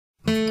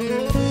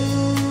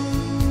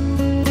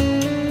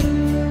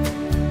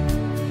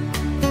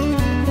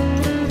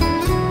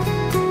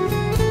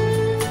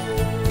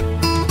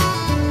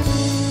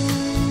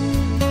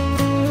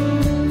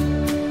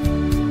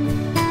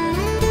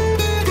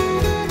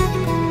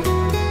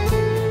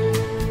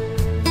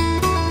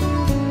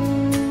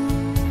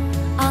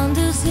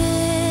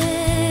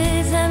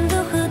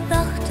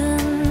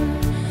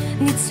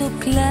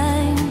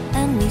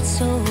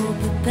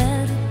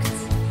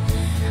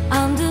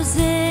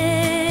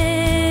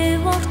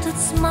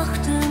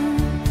machten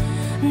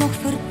nog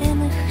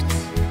verenigd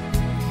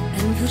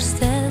en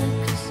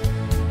versterkt.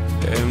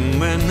 And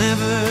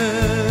whenever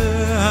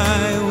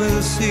I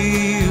will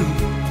see you,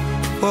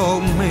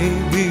 or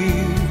maybe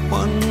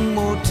one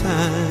more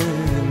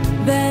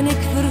time, ben ik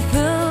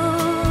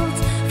vervuld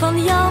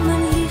van jou,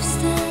 mijn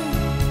liefste,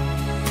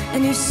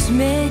 en nu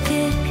smeek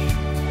ik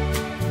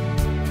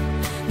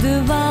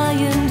de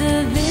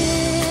waaiende wind.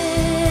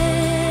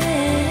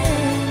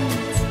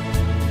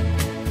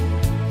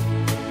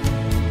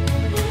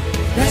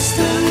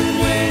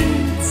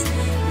 Westenwind,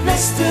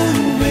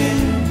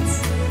 westenwind,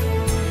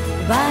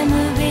 waai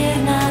me weer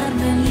naar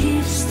mijn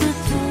liefste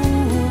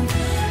toe.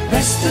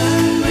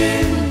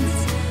 Westenwind,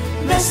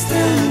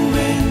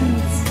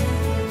 westenwind,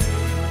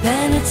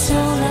 ben het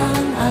zo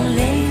lang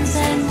alleen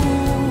zijn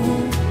moe.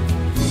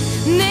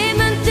 Neem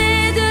mijn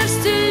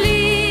tederste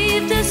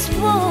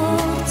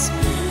liefdeswoord,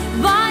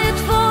 waai het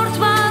voort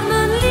waar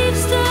mijn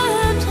liefste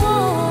het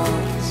hoort.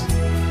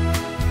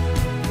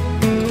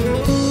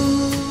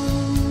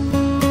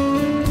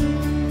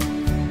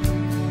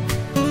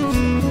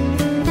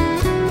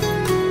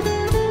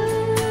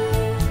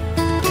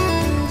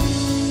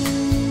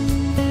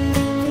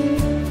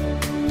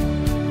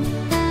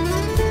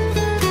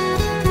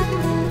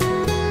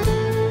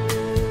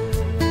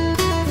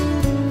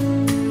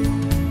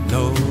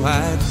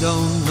 I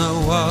don't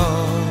know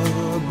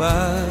all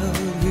about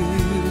you,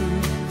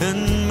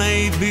 and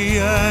maybe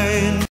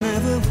I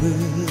never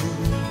will,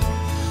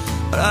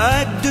 but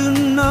I do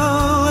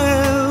know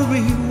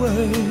every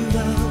word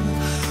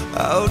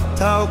out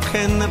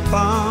talking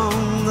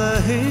upon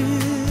the hill.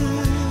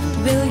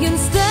 Wil je een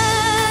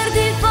ster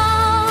die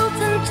valt,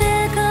 een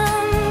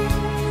teken,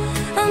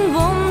 een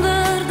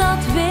wonder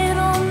dat weer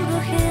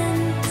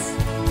begint?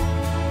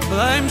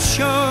 Well, I'm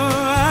sure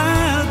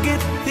I'll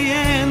get the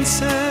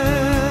answer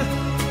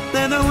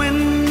that the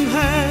wind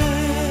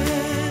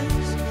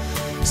has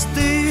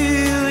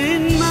still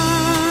in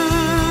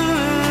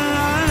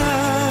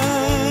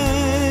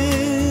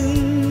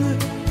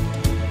mind.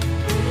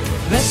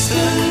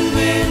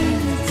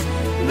 Westenwind,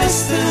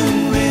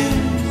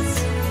 westenwind,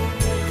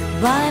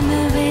 waai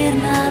me weer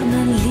naar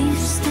mijn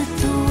liefste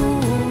toe.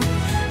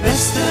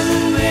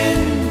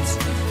 Westenwind,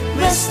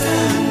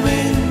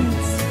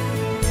 westenwind,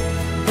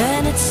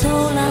 ben het zo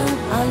lang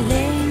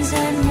alleen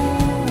zijn moe.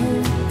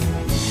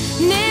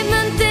 Neem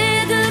mijn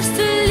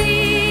tederste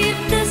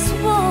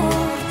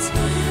liefdeswoord,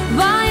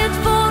 waai het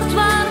voort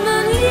waar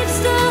mijn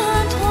liefste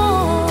het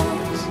hoort.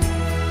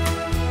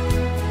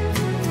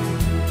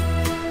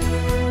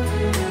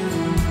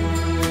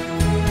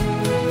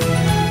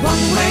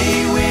 One-way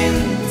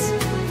wind,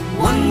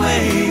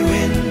 one-way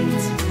wind,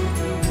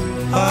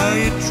 are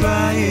you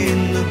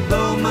trying to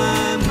blow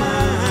my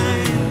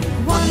mind?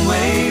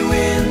 One-way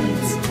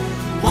wind,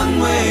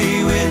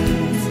 one-way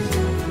wind,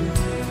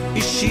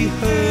 is she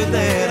her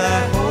that I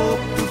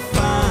hope to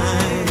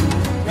find?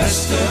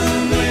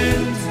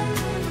 Westenwind,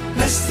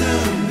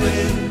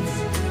 westenwind,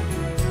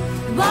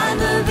 Waai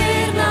me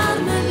weer naar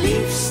mijn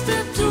liefste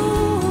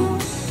toe.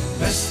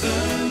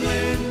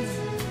 westenwind,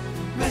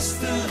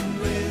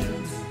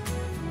 westenwind.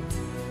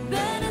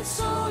 Ben het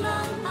zo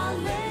lang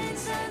alleen.